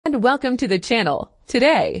and welcome to the channel.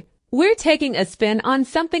 Today, we're taking a spin on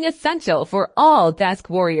something essential for all desk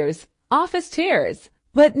warriors, office chairs.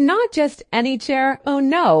 But not just any chair, oh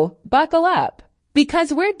no, buckle up.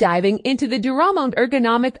 Because we're diving into the Duramont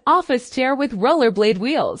Ergonomic office chair with rollerblade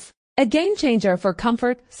wheels, a game changer for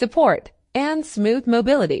comfort, support, and smooth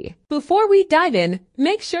mobility. Before we dive in,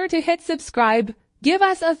 make sure to hit subscribe, give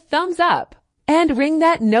us a thumbs up, and ring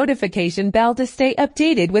that notification bell to stay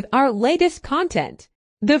updated with our latest content.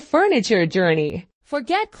 The furniture journey.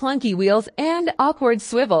 Forget clunky wheels and awkward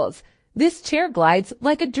swivels. This chair glides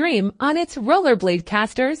like a dream on its rollerblade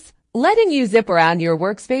casters, letting you zip around your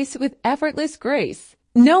workspace with effortless grace.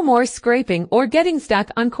 No more scraping or getting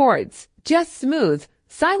stuck on cords. Just smooth,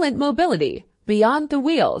 silent mobility beyond the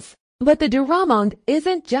wheels. But the Duramont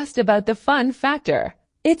isn't just about the fun factor.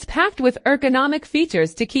 It's packed with ergonomic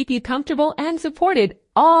features to keep you comfortable and supported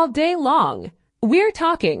all day long. We're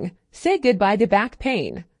talking, say goodbye to back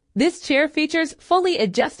pain. This chair features fully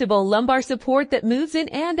adjustable lumbar support that moves in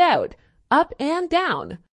and out, up and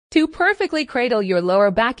down, to perfectly cradle your lower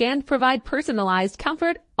back and provide personalized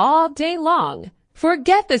comfort all day long.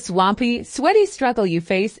 Forget the swampy, sweaty struggle you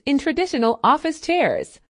face in traditional office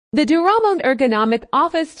chairs. The Duramont Ergonomic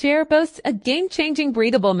office chair boasts a game-changing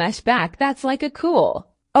breathable mesh back that's like a cool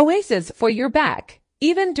oasis for your back.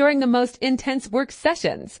 Even during the most intense work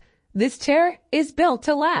sessions, this chair is built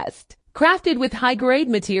to last. Crafted with high-grade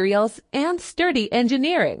materials and sturdy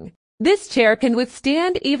engineering, this chair can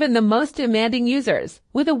withstand even the most demanding users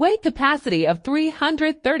with a weight capacity of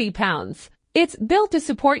 330 pounds. It's built to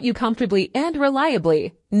support you comfortably and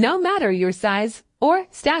reliably, no matter your size or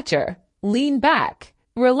stature. Lean back,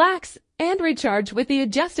 relax, and recharge with the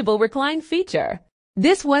adjustable recline feature.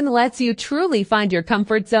 This one lets you truly find your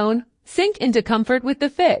comfort zone. Sink into comfort with the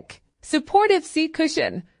thick, supportive seat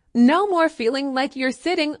cushion. No more feeling like you're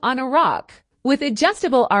sitting on a rock. With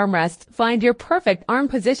adjustable armrests, find your perfect arm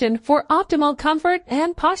position for optimal comfort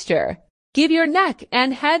and posture. Give your neck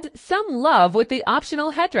and head some love with the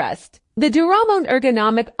optional headrest. The Duramont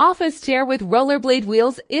Ergonomic office chair with rollerblade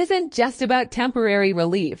wheels isn't just about temporary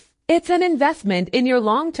relief. It's an investment in your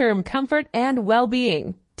long-term comfort and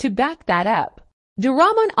well-being. To back that up,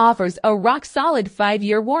 Duramont offers a rock-solid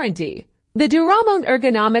 5-year warranty. The Duramont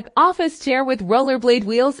Ergonomic office chair with rollerblade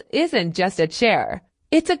wheels isn't just a chair.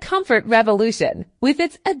 It's a comfort revolution with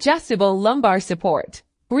its adjustable lumbar support,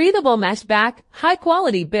 breathable mesh back,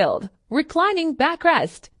 high-quality build, reclining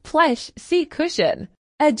backrest, plush seat cushion,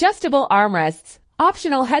 adjustable armrests,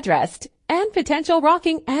 optional headrest, and potential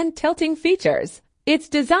rocking and tilting features. It's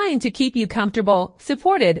designed to keep you comfortable,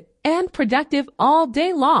 supported, and productive all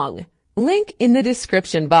day long. Link in the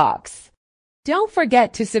description box. Don't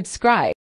forget to subscribe.